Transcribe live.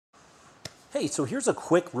Hey, so here's a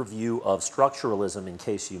quick review of structuralism in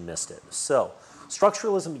case you missed it. So,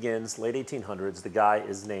 structuralism begins late 1800s. The guy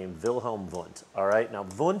is named Wilhelm Wundt. All right, now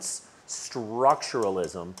Wundt's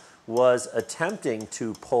structuralism was attempting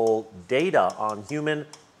to pull data on human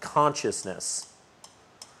consciousness.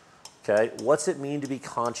 Okay, what's it mean to be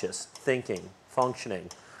conscious, thinking, functioning?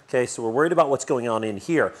 Okay, so we're worried about what's going on in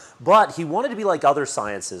here. But he wanted to be like other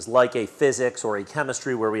sciences, like a physics or a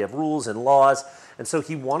chemistry where we have rules and laws. And so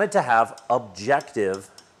he wanted to have objective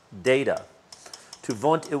data. To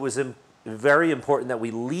Wundt, it was very important that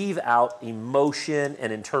we leave out emotion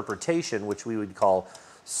and interpretation, which we would call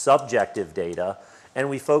subjective data, and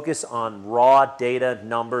we focus on raw data,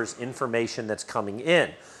 numbers, information that's coming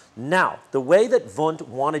in. Now, the way that Wundt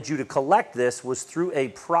wanted you to collect this was through a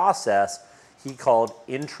process he called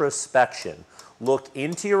introspection. Look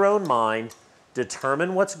into your own mind,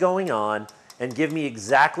 determine what's going on, and give me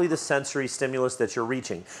exactly the sensory stimulus that you're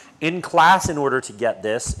reaching. In class, in order to get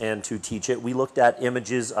this and to teach it, we looked at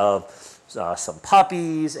images of some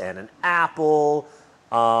puppies and an apple,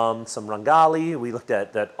 some rangali. We looked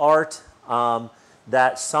at that art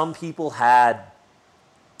that some people had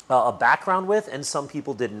a background with and some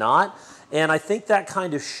people did not. And I think that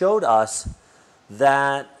kind of showed us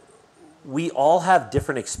that we all have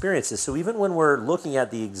different experiences. So even when we're looking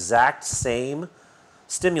at the exact same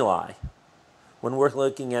stimuli, when we're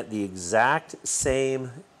looking at the exact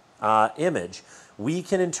same image, we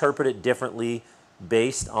can interpret it differently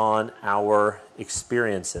based on our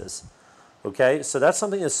experiences. Okay, so that's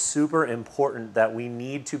something that's super important that we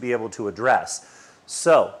need to be able to address.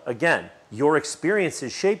 So again, your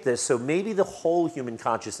experiences shape this, so maybe the whole human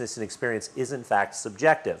consciousness and experience is in fact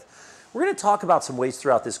subjective. We're going to talk about some ways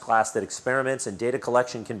throughout this class that experiments and data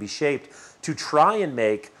collection can be shaped to try and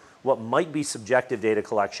make what might be subjective data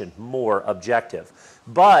collection more objective.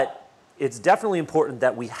 But it's definitely important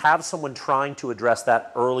that we have someone trying to address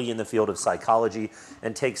that early in the field of psychology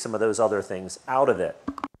and take some of those other things out of it.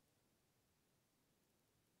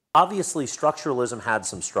 Obviously, structuralism had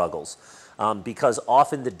some struggles because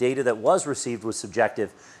often the data that was received was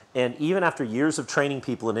subjective, and even after years of training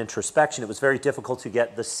people in introspection, it was very difficult to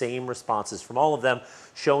get the same responses from all of them,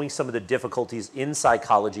 showing some of the difficulties in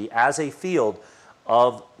psychology as a field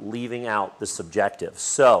of leaving out the subjective.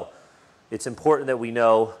 So it's important that we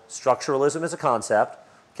know structuralism is a concept.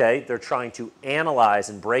 Okay, they're trying to analyze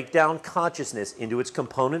and break down consciousness into its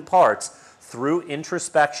component parts through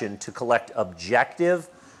introspection to collect objective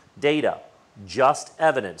data, just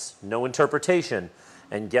evidence, no interpretation,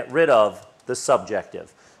 and get rid of the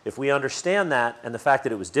subjective. If we understand that and the fact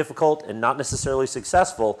that it was difficult and not necessarily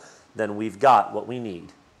successful, then we've got what we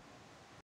need.